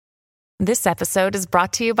This episode is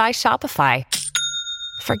brought to you by Shopify.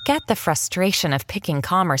 Forget the frustration of picking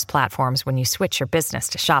commerce platforms when you switch your business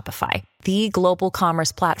to Shopify, the global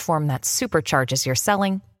commerce platform that supercharges your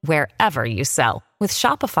selling wherever you sell. With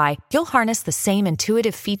Shopify, you'll harness the same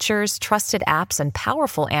intuitive features, trusted apps, and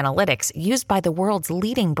powerful analytics used by the world's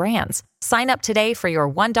leading brands. Sign up today for your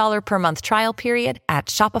 $1 per month trial period at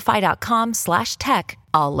shopify.com/tech,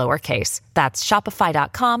 all lowercase. That's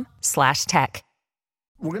shopify.com/tech.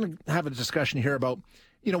 We're going to have a discussion here about,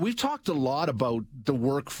 we've talked a lot about the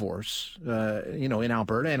workforce, in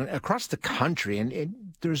Alberta and across the country. And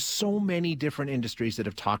there's so many different industries that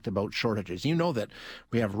have talked about shortages. You know that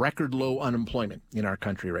we have record low unemployment in our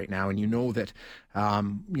country right now. And you know that,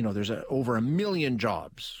 there's over 1 million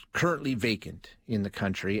jobs currently vacant in the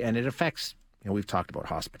country. And it affects, we've talked about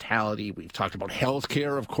hospitality. We've talked about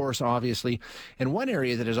healthcare, of course, obviously. And one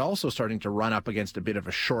area that is also starting to run up against a bit of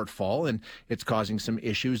a shortfall, and it's causing some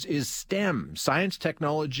issues, is STEM, science,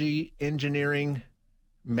 technology, engineering,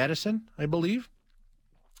 medicine, I believe.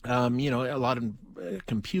 A lot of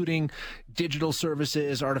computing, digital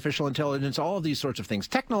services, artificial intelligence, all of these sorts of things,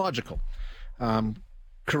 technological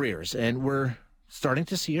careers. And we're starting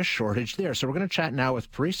to see a shortage there. So we're going to chat now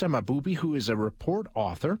with Parisa Mahboobi, who is a report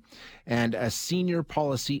author and a senior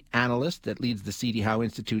policy analyst that leads the CD Howe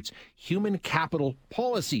Institute's Human Capital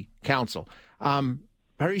Policy Council.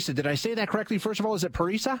 Parisa, did I say that correctly? First of all, is it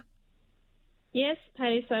Parisa? Yes,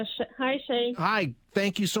 Parisa. Hi, Shay. Hi.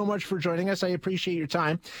 Thank you so much for joining us. I appreciate your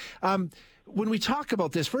time. When we talk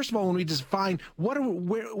about this, first of all, when we define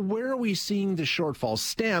where are we seeing the shortfall?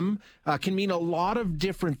 STEM can mean a lot of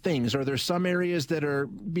different things. Are there some areas that are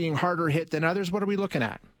being harder hit than others? What are we looking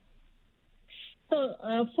at? So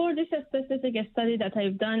for this specific study that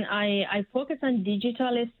I've done, I focus on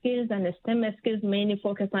digital skills, and STEM skills mainly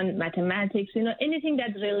focus on mathematics. Anything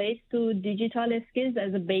that relates to digital skills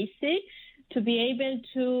as a basic, to be able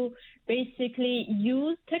to basically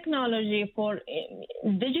use technology for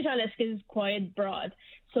digital skills quite broad.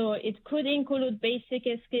 So it could include basic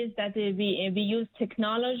skills that we use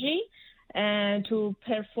technology to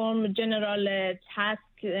perform general tasks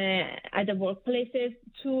at the workplaces,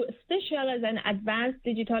 to specialize in advanced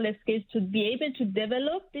digital skills to be able to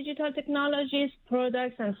develop digital technologies,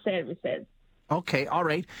 products, and services. Okay, all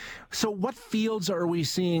right. So what fields are we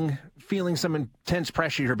feeling some intense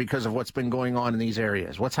pressure here because of what's been going on in these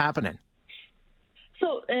areas? What's happening?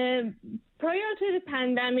 So prior to the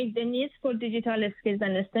pandemic, the needs for digital skills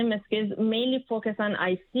and STEM skills mainly focus on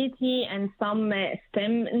ICT and some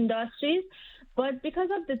STEM industries. But because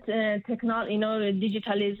of the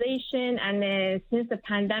digitalization, and since the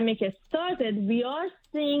pandemic has started, we are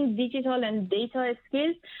seeing digital and data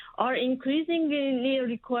skills are increasingly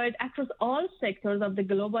required across all sectors of the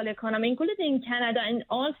global economy, including Canada, and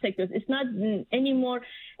all sectors. It's not anymore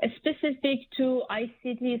specific to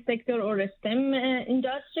ICT sector or a STEM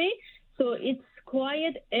industry. So it's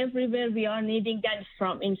quite everywhere. We are needing that,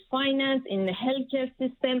 from in finance, in the healthcare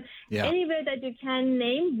system, anywhere that you can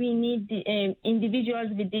name, we need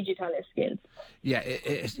individuals with digital skills. Yeah,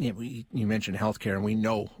 you mentioned healthcare, and we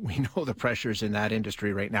know the pressures in that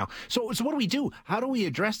industry right now. So what do we do? How do we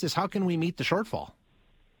address this? How can we meet the shortfall?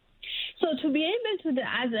 So to be able to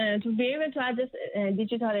address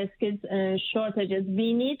digital skills shortages,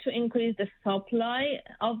 we need to increase the supply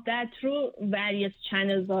of that through various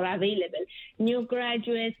channels that are available. New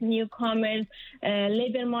graduates, newcomers,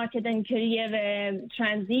 labor market and career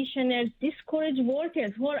transitioners, discouraged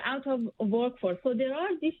workers who are out of workforce. So there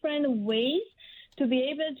are different ways to be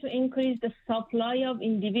able to increase the supply of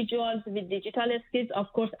individuals with digital skills.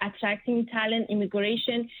 Of course, attracting talent,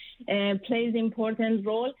 immigration plays an important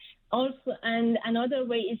role. Also, and another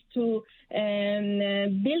way is to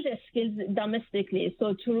build skills domestically.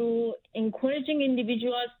 So through encouraging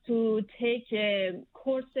individuals to take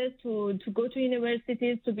courses, to go to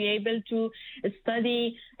universities, to be able to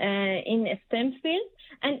study in STEM fields.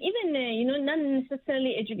 And even, not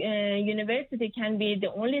necessarily university can be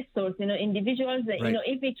the only source. Individuals, right.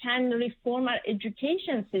 If we can reform our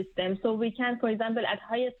education system, so we can, for example, at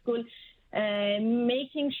high school,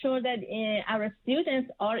 making sure that our students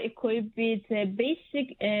are equipped with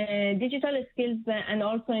basic digital skills, and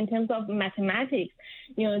also in terms of mathematics.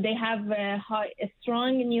 They have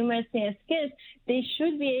strong numeracy skills. They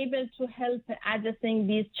should be able to help addressing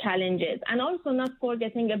these challenges, and also not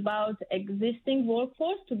forgetting about existing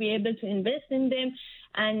workforce, to be able to invest in them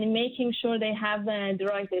and making sure they have the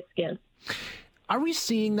right skills. Are we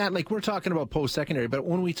seeing that? Like, we're talking about post-secondary, but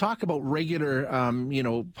when we talk about regular,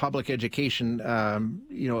 public education,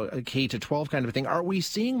 K to 12 kind of a thing, are we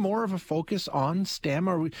seeing more of a focus on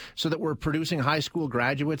STEM? So that we're producing high school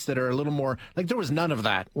graduates that are a little more, like, there was none of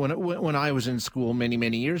that when I was in school many,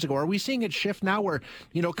 many years ago. Are we seeing it shift now where,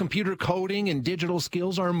 computer coding and digital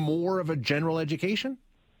skills are more of a general education?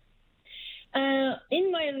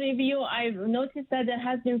 In my review, I've noticed that there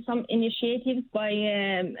has been some initiatives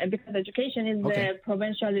because education is the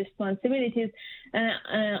provincial responsibilities.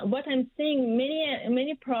 What I'm seeing,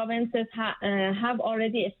 many provinces have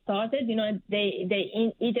already started.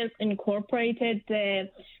 They either incorporated the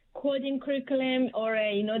coding curriculum or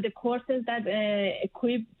the courses that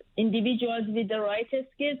equip individuals with the right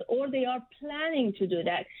skills, or they are planning to do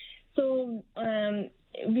that. So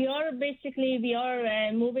we are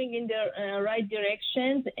moving in the right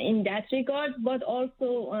directions in that regard, but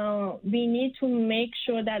also we need to make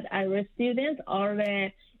sure that our students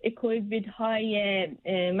are equipped with high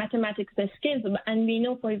mathematics skills. And we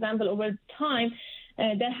know, for example, over time,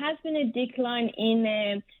 there has been a decline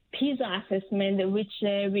in PISA assessment, which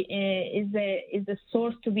is the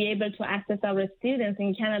source to be able to assess our students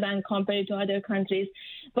in Canada and compare it to other countries.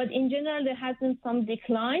 But in general, there has been some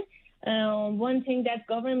decline. One thing that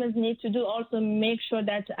governments need to do also make sure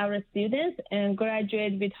that our students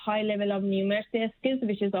graduate with high level of numeracy skills,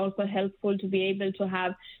 which is also helpful to be able to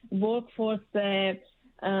have workforce that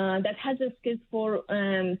has the skills for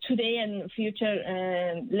today and future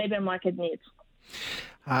labor market needs.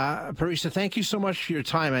 Parisa, thank you so much for your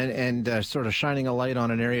time and sort of shining a light on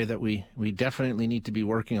an area that we definitely need to be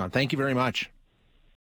working on. Thank you very much.